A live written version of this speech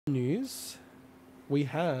news, we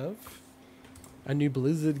have a new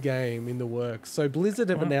Blizzard game in the works. So Blizzard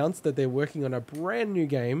have announced that they're working on a brand new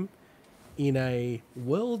game in a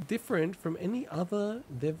world different from any other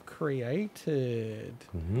they've created.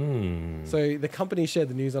 So the company shared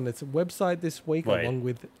the news on its website this week along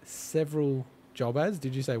with several job ads.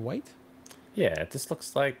 Did you say wait? Yeah, this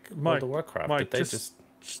looks like World of Warcraft. Mike,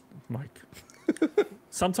 Mike.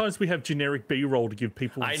 Sometimes we have generic B-roll to give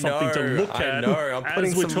people something to look at. I know. I'm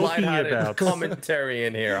putting some lighthearted about commentary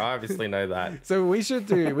in here. I obviously know that. So we should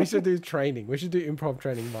do training. We should do improv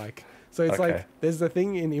training, Mike. So it's like there's the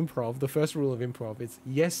thing in improv. The first rule of improv is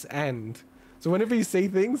yes and. So whenever you see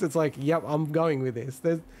things, it's like, yep, I'm going with this.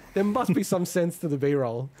 There must be some sense to the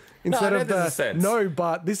B-roll instead of the no,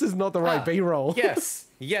 but this is not the right B-roll.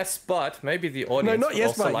 Yes, but maybe the audience. No, not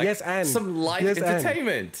yes, but like yes, and some light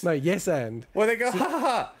entertainment. No, yes, and. Well, they go, ha ha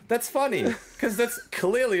ha. That's funny because that's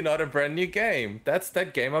clearly not a brand new game. That's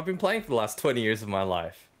that game I've been playing for the last 20 years of my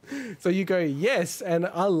life. So you go, yes, and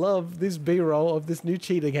I love this B-roll of this new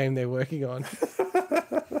cheetah game they're working on.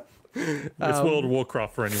 It's World of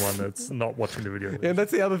Warcraft for anyone that's not watching the video. Yeah,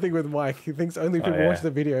 that's the other thing with Mike. He thinks only people watch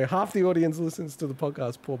the video. Half the audience listens to the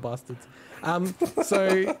podcast, poor bastards.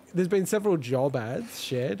 So there's been several job ads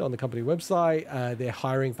shared on the company website. They're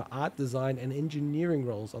hiring for art, design, and engineering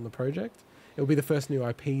roles on the project. It will be the first new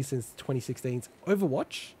IP since 2016's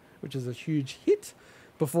Overwatch, which is a huge hit.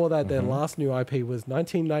 Before that, their last new IP was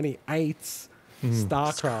 1998's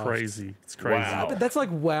StarCraft. It's crazy. Wow. But that's like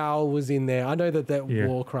WoW was in there. I know that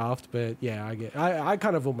Warcraft, but yeah, I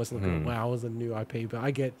kind of almost look at WoW as a new IP, but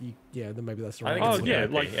I get then maybe that's the right.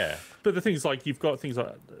 But the thing is, like, you've got things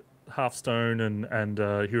like Hearthstone and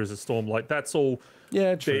Heroes of Storm, like that's all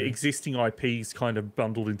true. The existing IPs kind of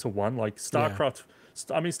bundled into one. Like StarCraft.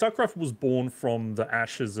 I mean, StarCraft was born from the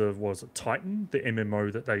ashes of, was it Titan, the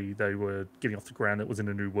MMO that they were getting off the ground that was in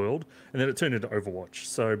a new world, and then it turned into Overwatch.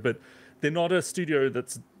 So, but they're not a studio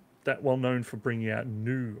that's that well known for bringing out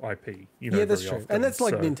new IP. That's true. Often. And that's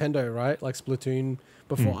like Nintendo, right? Like Splatoon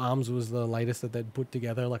before ARMS was the latest that they'd put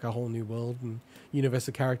together, like a whole new world and universe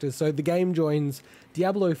of characters. So the game joins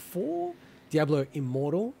Diablo 4, Diablo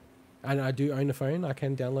Immortal, and I do own a phone. I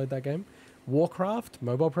can download that game. Warcraft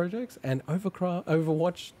mobile projects and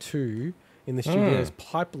Overwatch 2 in the studio's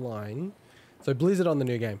pipeline. So Blizzard on the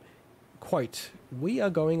new game. Quote, "We are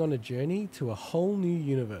going on a journey to a whole new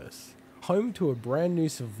universe, home to a brand new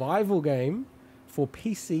survival game for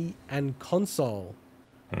PC and console."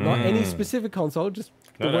 Not any specific console, just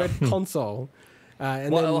the word console.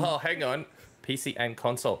 Hang on. PC and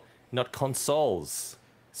console, not consoles.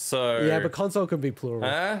 So yeah, but console can be plural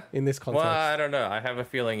in this context. Well, I don't know. I have a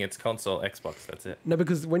feeling it's console, Xbox. That's it. No,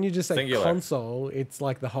 because when you just say Singular. console, it's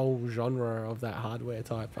like the whole genre of that hardware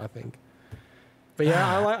type, I think. But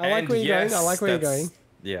yeah, I like where you're going. I like where you're going.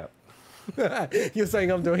 Yeah. You're saying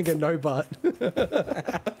I'm doing a no but.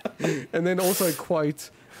 And then also,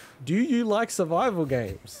 quote, "Do you like survival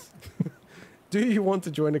games? Do you want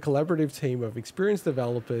to join a collaborative team of experienced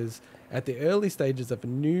developers at the early stages of a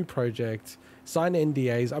new project, sign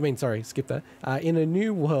NDAs, skip that, in a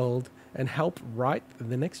new world and help write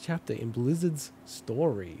the next chapter in Blizzard's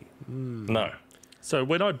story?" No. So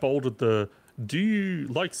when I bolded the "Do you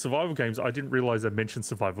like survival games?" I didn't realize I mentioned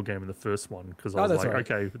survival game in the first one because I was like,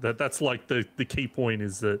 okay, that's like the key point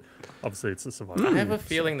is that obviously it's a survival game. I have a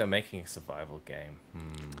feeling they're making a survival game.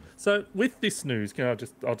 So with this news, I'll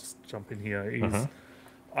just jump in here.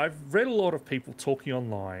 I've read a lot of people talking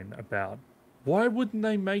online about why wouldn't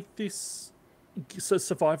they make this a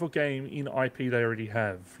survival game in IP they already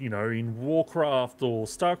have, in Warcraft or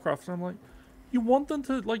StarCraft. And I'm like, you want them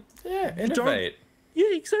to innovate. Yeah,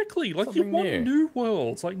 exactly. Like Something you want new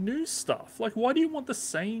worlds, like new stuff. Like why do you want the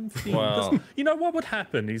same thing? Well, you know what would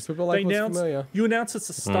happen is people like you announce it's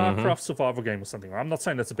a StarCraft survival game or something. I'm not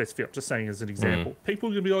saying that's the best fit. I'm just saying as an example. People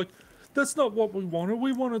are gonna be like, that's not what we wanted.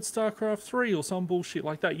 We wanted StarCraft 3 or some bullshit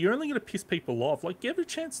like that. You're only going to piss people off. Like, give it a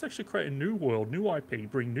chance to actually create a new world, new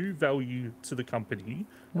IP, bring new value to the company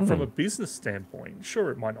from a business standpoint.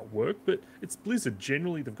 Sure, it might not work, but it's Blizzard.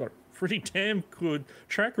 Generally, they've got a pretty damn good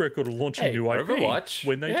track record of launching new IP Overwatch,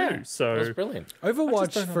 when they do. So that was brilliant.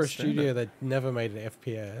 Overwatch for a studio that never made an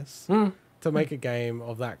FPS to make a game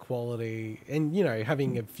of that quality and,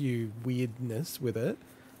 having a few weirdness with it.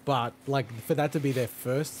 But, like, for that to be their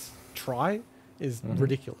first try is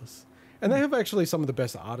ridiculous. And they have actually some of the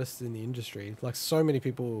best artists in the industry. Like, so many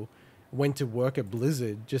people went to work at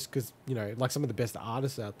Blizzard just because, like some of the best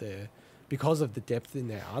artists out there because of the depth in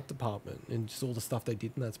their art department and just all the stuff they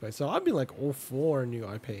did in that space. So I'd be like all for a new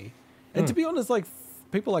IP. And to be honest, like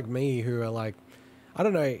people like me who are like, I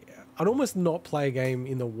don't know, I'd almost not play a game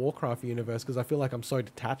in the Warcraft universe because I feel like I'm so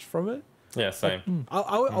detached from it. Yeah, same. I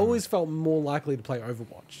always felt more likely to play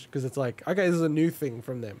Overwatch because it's like, okay, this is a new thing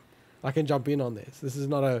from them. I can jump in on this. This is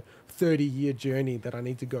not a 30-year journey that I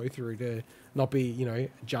need to go through to not be,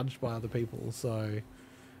 judged by other people. So,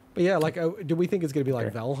 but yeah, like, do we think it's going to be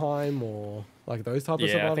like Valheim or like those type of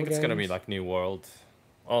survival Yeah, I think it's games? going to be like New World.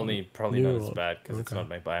 Only probably New not as World. bad because it's not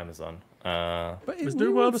made by Amazon. But Is New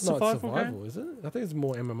New World World's a not survival game? is it? I think it's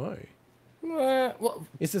more MMO. Well,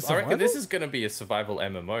 Is it I reckon this survival? is going to be a survival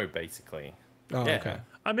MMO, basically. Oh, Yeah. okay.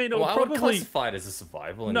 I mean, Well, it'll I would probably. classify it as a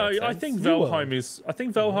survival. In No, that I sense. think New World. Valheim is. I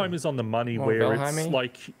think Valheim is on the money More where it's Valheim-y?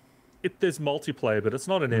 like, there's multiplayer, but it's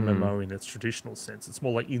not an MMO in its traditional sense. It's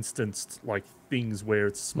more like instanced like things where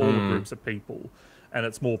it's smaller groups of people, and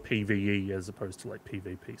it's more PVE as opposed to like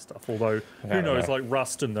PvP stuff. Although who don't knows, know. like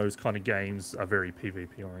Rust and those kind of games are very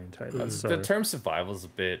PvP orientated. So. The term survival is a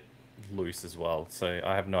bit loose as well, so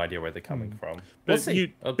I have no idea where they're coming from. But We'll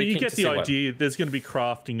see. I'll be you keen get to the see what- idea. There's going to be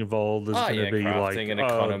crafting involved. There's going to be crafting like and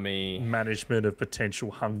economy. management of potential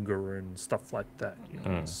hunger and stuff like that.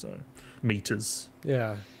 So meters.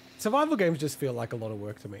 Yeah. Survival games just feel like a lot of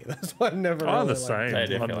work to me. That's why I never I'm really the same. They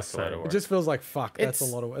do I'm feel the like a lot of same. work. It just feels like fuck. That's a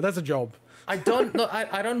It's- lot of work. That's a job. I don't know.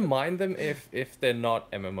 I don't mind them if they're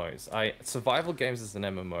not MMOs. Survival games as an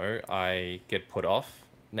MMO, I get put off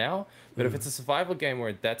now. But if it's a survival game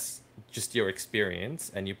where that's just your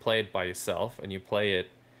experience and you play it by yourself and you play it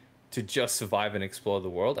to just survive and explore the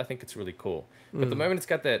world, I think it's really cool. But the moment it's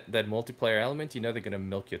got that multiplayer element, they're gonna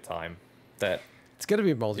milk your time. That It's gonna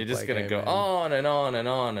be a multiplayer. you're just gonna game, go man. on and on and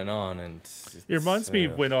on and on, and It reminds me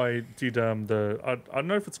it's, when I did I don't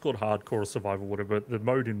know if it's called hardcore or survival, whatever, but the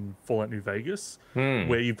mode in Fallout New Vegas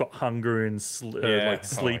where you've got hunger and Yeah. like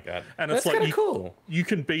sleep, God. and it's That's like kinda cool. you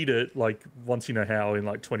can beat it like once you know how in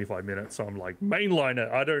like 25 minutes. So I'm like mainline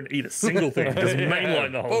it. I don't eat a single thing, just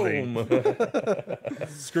mainline the whole thing. Boom.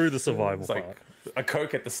 Screw the survival It's part. like a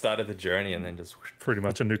Coke at the start of the journey, and then just Pretty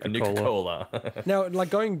much a a Nuka-Cola. Nuka-Cola. Now, like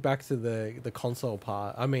going back to the console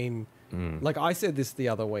part, I mean, like I said this the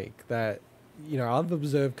other week that I've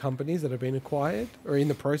observed companies that have been acquired or in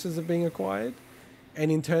the process of being acquired,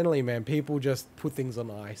 and internally, man, people just put things on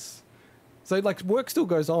ice. So like work still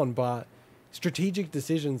goes on, but strategic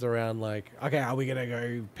decisions around like, okay, are we gonna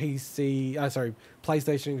go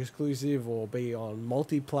PlayStation exclusive or be on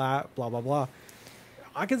multi-plat, blah blah blah.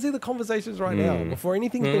 I can see the conversations right now. Before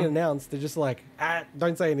anything's been announced, they're just like,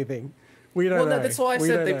 don't say anything. We don't know. Well, no, that's why I We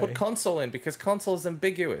said don't they know. put console in, because console is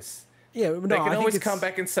ambiguous. Yeah, no, They I can think always it's- come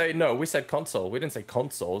back and say, no, we said console. We didn't say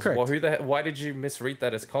consoles. Correct. Well, why did you misread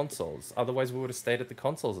that as consoles? Otherwise, we would have stated the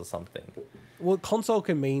consoles or something. Well, console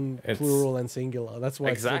can mean It's- plural and singular. That's why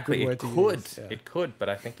Exactly. it's a It good word could. to use. It could, but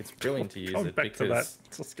I think it's brilliant to use Going it back to that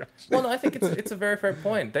because... discussion. Well, no, I think it's a very fair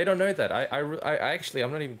point. They don't know that. I actually,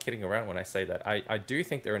 I'm not even kidding around when I say that. I do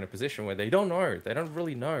think they're in a position where they don't know. They don't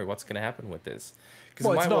really know what's going to happen with this. Because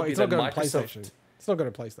Well, it might well be it's not that going to Microsoft... PlayStation. It's not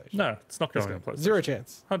going to PlayStation. No, it's not going to PlayStation. Zero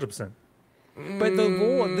chance. 100%. But the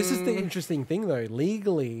law, this is the interesting thing though.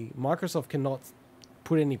 Legally, Microsoft cannot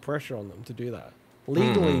put any pressure on them to do that.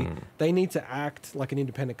 Legally, they need to act like an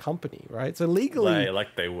independent company, right? So legally,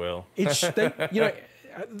 Like they will.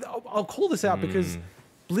 I'll call this out because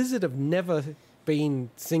Blizzard have never been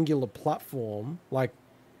singular platform like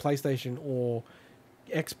PlayStation or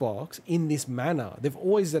Xbox in this manner. They've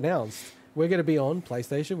always announced we're going to be on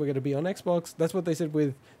PlayStation, we're going to be on Xbox. That's what they said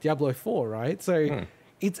with Diablo 4, right? So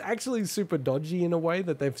it's actually super dodgy in a way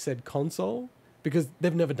that they've said console because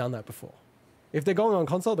they've never done that before. If they're going on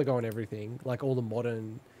console, they're going everything, like all the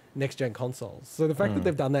modern next-gen consoles. So the fact that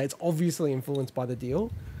they've done that, it's obviously influenced by the deal.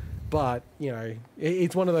 But,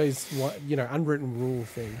 it's one of those, unwritten rule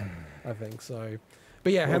thing, I think. So,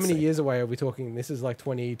 but yeah, how many years away are we talking? This is like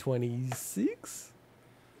 2026?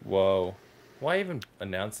 Whoa. Why even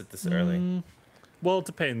announce it this early? Well, it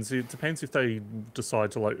depends. It depends if they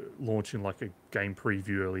decide to like launch in like a game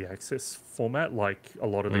preview early access format, like a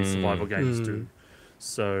lot of these survival games do.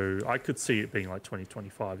 So I could see it being like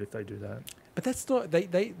 2025 if they do that. But that's not,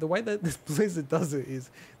 the way that this Blizzard does it is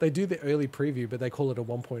they do the early preview, but they call it a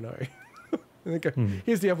 1.0. And they go,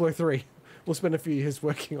 here's Diablo 3. We'll spend a few years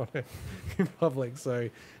working on it in public. So,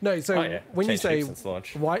 no, when you Changed say, heaps since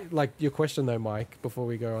launch. why, like your question though, Mike, before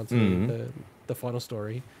we go on to the final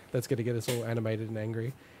story, that's going to get us all animated and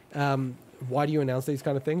angry. Why do you announce these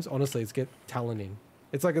kind of things? Honestly, it's get talent in.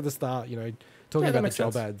 It's like at the start, talking Yeah, that about the makes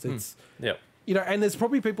job sense. ads. It's, Yep. and there's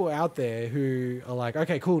probably people out there who are like,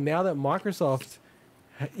 okay, cool. Now that Microsoft,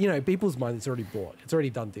 people's mind, it's already bought. It's already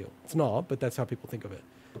done deal. It's not, but that's how people think of it.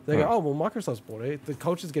 They go, oh, well, Microsoft's bought it. The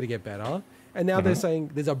culture's going to get better. And now they're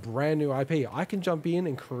saying there's a brand new IP. I can jump in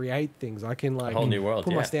and create things. I can like whole new world,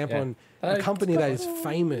 put my yeah, stamp yeah. on a company that is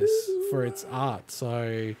famous for its art.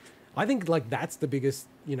 So I think like that's the biggest,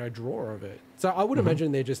 draw of it. So I would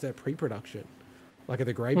imagine they're just at pre-production, like at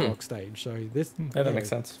the grey block stage. So this that makes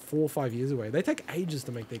sense. 4 or 5 years away. They take ages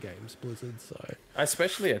to make their games, Blizzard. So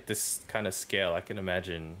Especially at this kind of scale, I can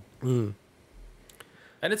imagine. And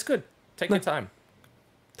it's good. Take your time.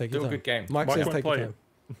 take Do your a time. good game. Mike Mike says won't take your play time.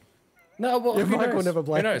 No, well, Yeah, who Mike will knows? never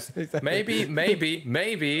play Who knows? it. Exactly.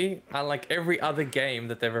 Maybe, unlike every other game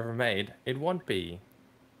that they've ever made, it won't be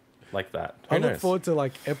like that. Who I look knows? forward to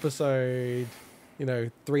like episode,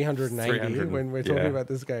 380 300, when we're talking yeah. about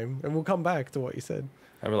this game, and we'll come back to what you said.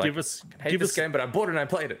 And we're like, Give us, hate give this us, game, but I bought it and I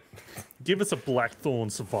played it. give us a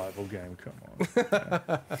Blackthorn survival game. Come on.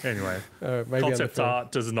 Yeah. Anyway, Maybe on the concept film.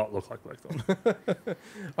 art does not look like Blackthorn.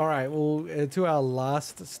 All right, well, to our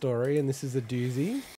last story, and this is a doozy.